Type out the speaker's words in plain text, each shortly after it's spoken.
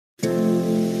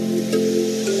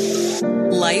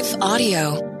Life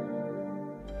Audio.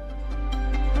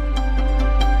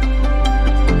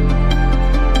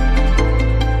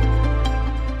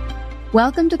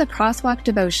 Welcome to the Crosswalk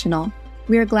Devotional.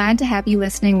 We are glad to have you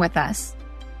listening with us.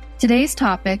 Today's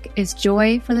topic is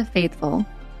Joy for the Faithful.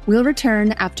 We'll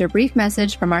return after a brief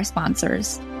message from our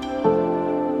sponsors.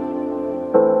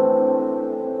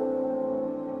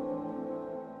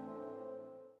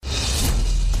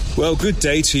 Well, good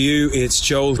day to you. It's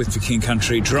Joel with The King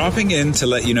Country, dropping in to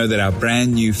let you know that our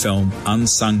brand new film,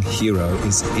 Unsung Hero,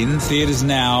 is in theaters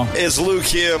now. It's Luke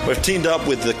here. We've teamed up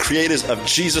with the creators of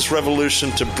Jesus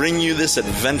Revolution to bring you this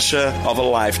adventure of a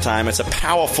lifetime. It's a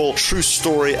powerful, true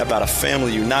story about a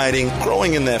family uniting,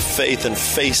 growing in their faith, and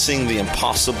facing the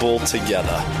impossible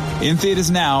together. In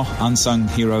theaters now,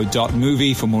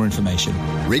 unsunghero.movie for more information.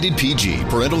 Rated PG.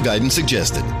 Parental guidance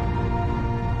suggested.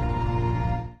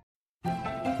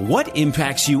 What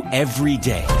impacts you every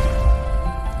day?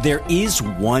 There is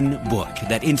one book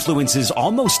that influences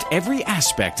almost every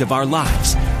aspect of our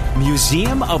lives.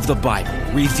 Museum of the Bible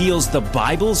reveals the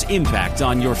Bible's impact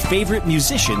on your favorite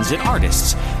musicians and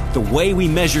artists, the way we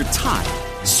measure time,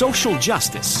 social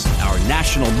justice, our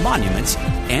national monuments,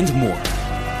 and more.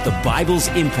 The Bible's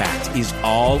impact is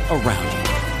all around you.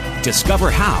 Discover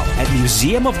how at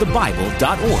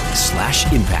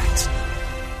museumofthebible.org/impact.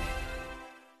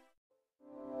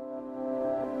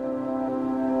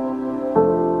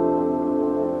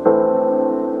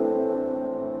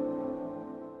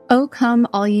 O Come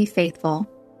All Ye Faithful,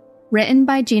 written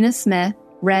by Gina Smith,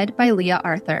 read by Leah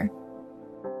Arthur.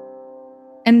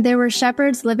 And there were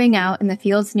shepherds living out in the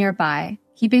fields nearby,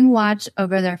 keeping watch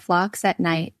over their flocks at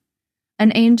night.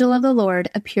 An angel of the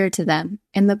Lord appeared to them,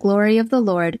 and the glory of the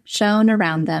Lord shone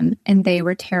around them, and they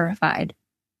were terrified.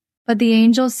 But the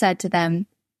angel said to them,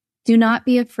 "Do not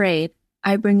be afraid.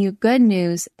 I bring you good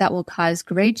news that will cause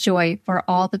great joy for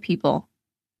all the people.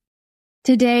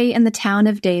 Today in the town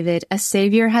of David, a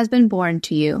Savior has been born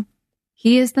to you.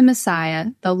 He is the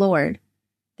Messiah, the Lord.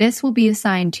 This will be a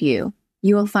sign to you.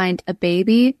 You will find a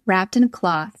baby wrapped in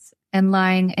cloths and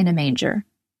lying in a manger."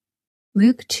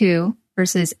 Luke 2,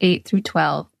 verses 8 through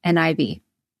 12, NIV.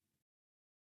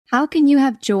 How can you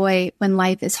have joy when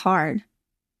life is hard?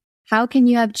 How can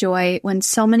you have joy when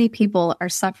so many people are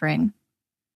suffering?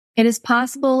 It is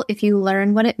possible if you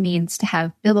learn what it means to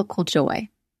have biblical joy.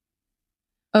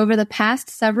 Over the past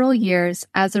several years,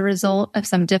 as a result of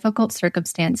some difficult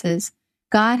circumstances,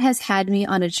 God has had me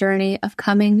on a journey of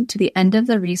coming to the end of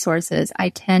the resources I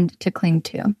tend to cling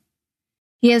to.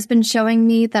 He has been showing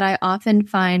me that I often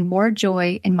find more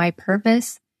joy in my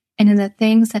purpose and in the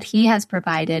things that He has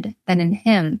provided than in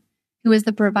Him, who is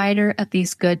the provider of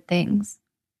these good things.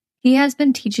 He has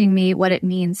been teaching me what it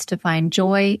means to find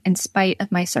joy in spite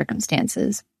of my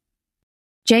circumstances.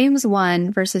 James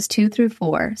 1, verses 2 through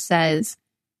 4 says,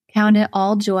 "Count it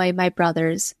all joy, my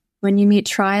brothers, when you meet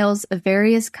trials of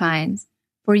various kinds,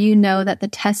 for you know that the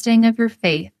testing of your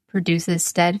faith produces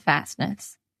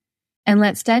steadfastness. And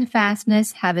let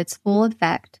steadfastness have its full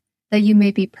effect, that you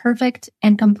may be perfect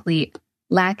and complete,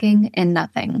 lacking in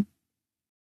nothing."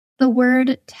 The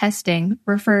word testing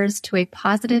refers to a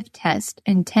positive test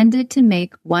intended to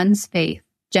make one's faith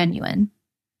genuine.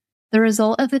 The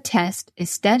result of the test is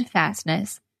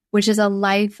steadfastness, which is a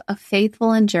life of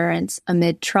faithful endurance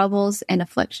amid troubles and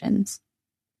afflictions.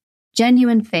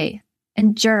 Genuine faith,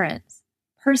 endurance,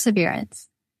 perseverance,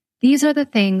 these are the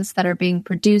things that are being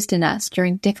produced in us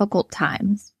during difficult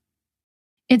times.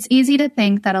 It's easy to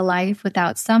think that a life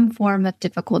without some form of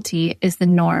difficulty is the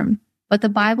norm, but the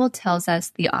Bible tells us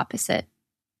the opposite.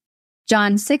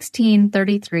 John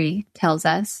 16:33 tells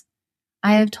us,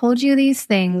 "I have told you these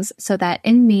things so that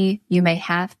in me you may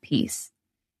have peace.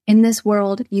 In this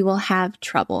world you will have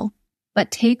trouble,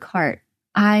 but take heart,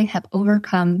 I have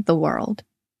overcome the world."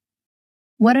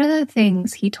 What are the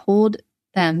things He told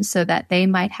them so that they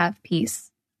might have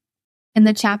peace? In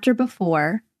the chapter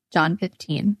before, John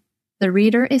 15, the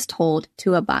reader is told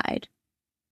to abide.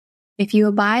 "If you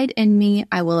abide in me,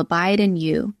 I will abide in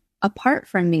you. Apart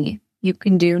from me, you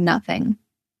can do nothing."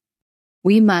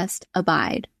 We must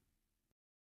abide.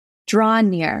 Draw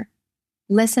near.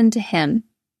 Listen to Him.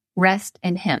 Rest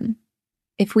in Him.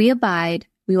 If we abide,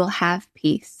 we will have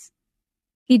peace.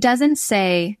 He doesn't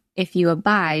say, if you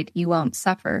abide, you won't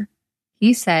suffer.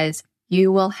 He says,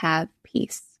 you will have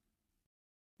peace.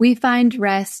 We find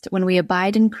rest when we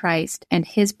abide in Christ and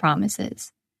His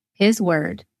promises, His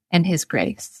word, and His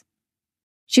grace.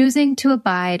 Choosing to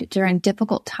abide during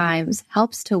difficult times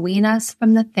helps to wean us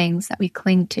from the things that we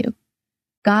cling to.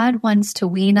 God wants to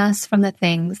wean us from the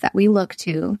things that we look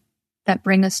to that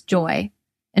bring us joy,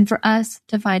 and for us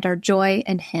to find our joy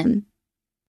in Him.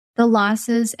 The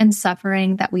losses and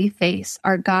suffering that we face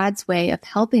are God's way of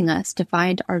helping us to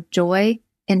find our joy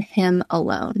in Him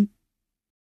alone.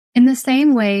 In the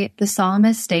same way, the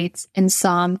psalmist states in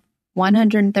Psalm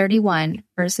 131,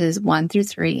 verses 1 through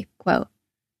 3, quote,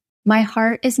 "My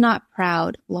heart is not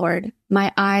proud, Lord.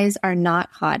 My eyes are not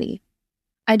haughty.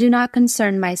 I do not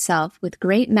concern myself with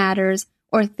great matters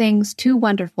or things too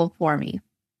wonderful for me.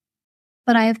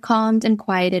 But I have calmed and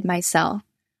quieted myself.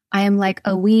 I am like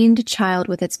a weaned child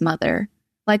with its mother.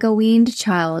 Like a weaned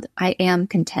child, I am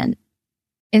content.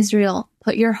 Israel,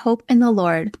 put your hope in the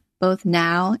Lord, both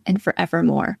now and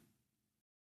forevermore."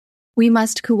 We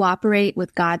must cooperate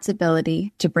with God's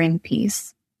ability to bring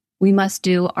peace. We must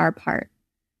do our part.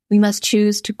 We must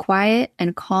choose to quiet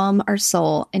and calm our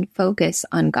soul and focus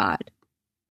on God.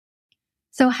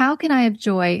 So how can I have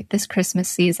joy this Christmas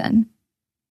season?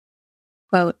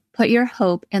 Quote, "Put your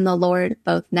hope in the Lord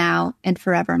both now and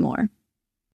forevermore."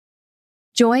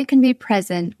 Joy can be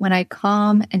present when I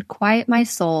calm and quiet my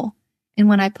soul and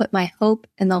when I put my hope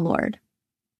in the Lord.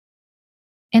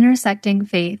 Intersecting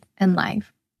faith and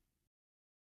life.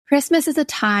 Christmas is a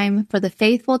time for the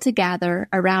faithful to gather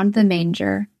around the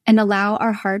manger and allow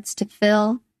our hearts to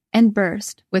fill and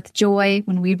burst with joy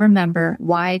when we remember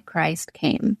why Christ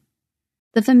came.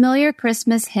 The familiar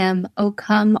Christmas hymn, "O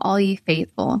Come All Ye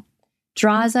Faithful,"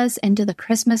 draws us into the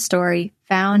Christmas story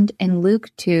found in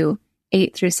Luke 2,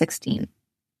 8 through 16.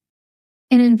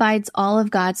 It invites all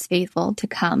of God's faithful to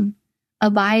come,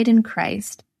 abide in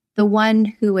Christ, the one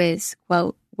who is,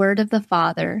 quote, "Word of the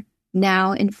Father,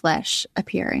 now in flesh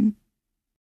appearing."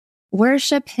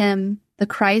 Worship Him, the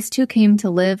Christ who came to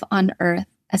live on earth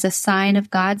as a sign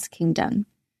of God's kingdom,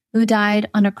 who died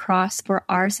on a cross for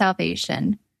our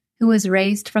salvation, who was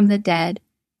raised from the dead,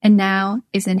 and now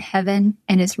is in heaven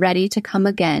and is ready to come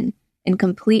again and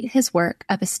complete His work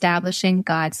of establishing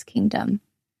God's kingdom.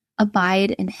 Abide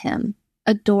in Him,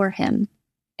 adore Him,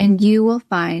 and you will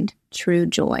find true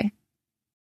joy.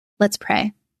 Let's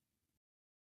pray.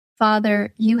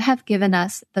 Father, you have given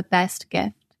us the best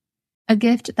gift, a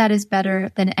gift that is better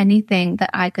than anything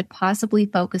that I could possibly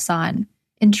focus on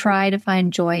and try to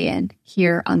find joy in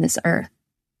here on this earth.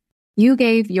 You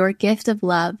gave your gift of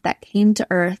love that came to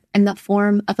earth in the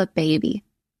form of a baby,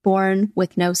 born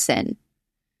with no sin.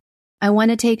 I want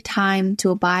to take time to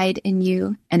abide in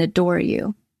you and adore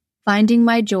you, finding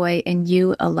my joy in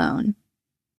you alone.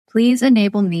 Please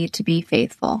enable me to be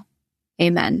faithful.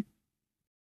 Amen.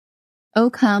 O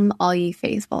come, all ye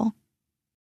faithful.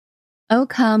 O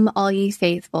come, all ye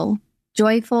faithful,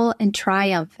 joyful and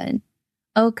triumphant.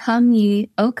 O come ye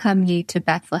to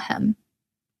Bethlehem.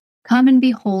 Come and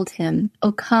behold him.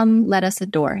 O come, let us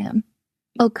adore him.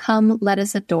 O come, let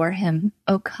us adore him.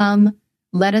 O come,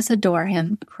 let us adore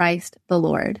him, Christ the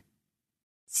Lord.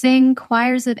 Sing,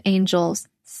 choirs of angels,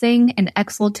 sing in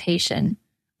exultation.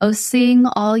 O sing,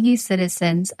 all ye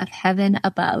citizens of heaven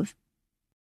above.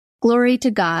 Glory to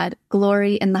God,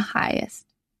 glory in the highest.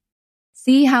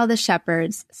 See how the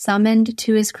shepherds, summoned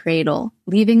to his cradle,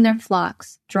 leaving their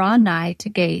flocks, draw nigh to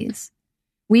gaze.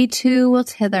 We too will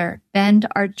thither bend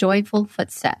our joyful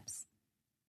footsteps.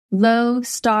 Lo,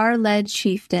 star-led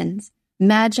chieftains,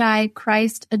 magi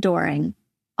Christ adoring,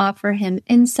 offer him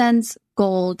incense,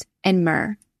 gold, and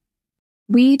myrrh.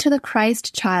 We to the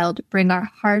Christ child bring our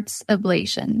hearts'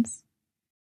 oblations.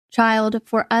 Child,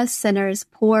 for us sinners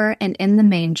poor and in the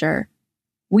manger,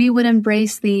 we would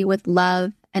embrace thee with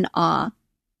love and awe.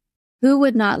 Who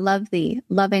would not love thee,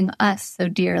 loving us so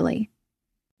dearly?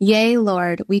 Yea,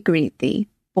 Lord, we greet thee,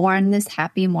 born this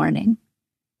happy morning.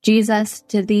 Jesus,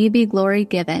 to thee be glory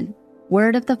given,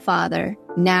 Word of the Father,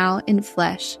 now in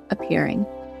flesh appearing.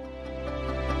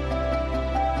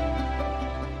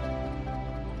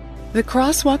 The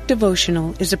Crosswalk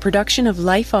Devotional is a production of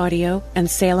Life Audio and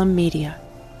Salem Media.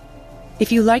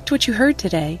 If you liked what you heard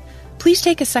today, please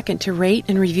take a second to rate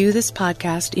and review this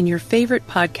podcast in your favorite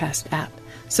podcast app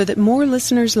so that more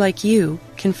listeners like you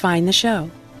can find the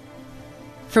show.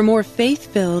 For more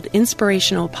faith-filled,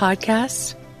 inspirational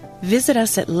podcasts, visit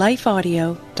us at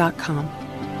lifeaudio.com.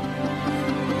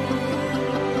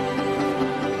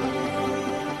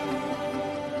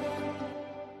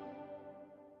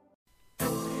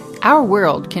 Our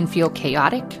world can feel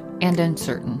chaotic and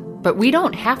uncertain, but we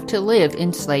don't have to live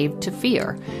enslaved to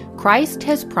fear. Christ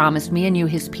has promised me and you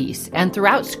his peace, and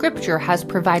throughout Scripture has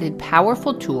provided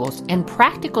powerful tools and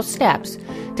practical steps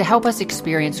to help us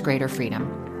experience greater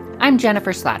freedom. I'm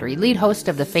Jennifer Slattery, lead host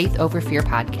of the Faith Over Fear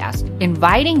podcast,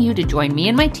 inviting you to join me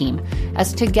and my team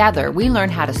as together we learn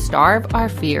how to starve our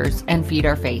fears and feed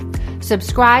our faith.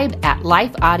 Subscribe at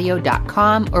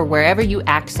lifeaudio.com or wherever you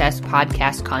access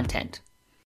podcast content.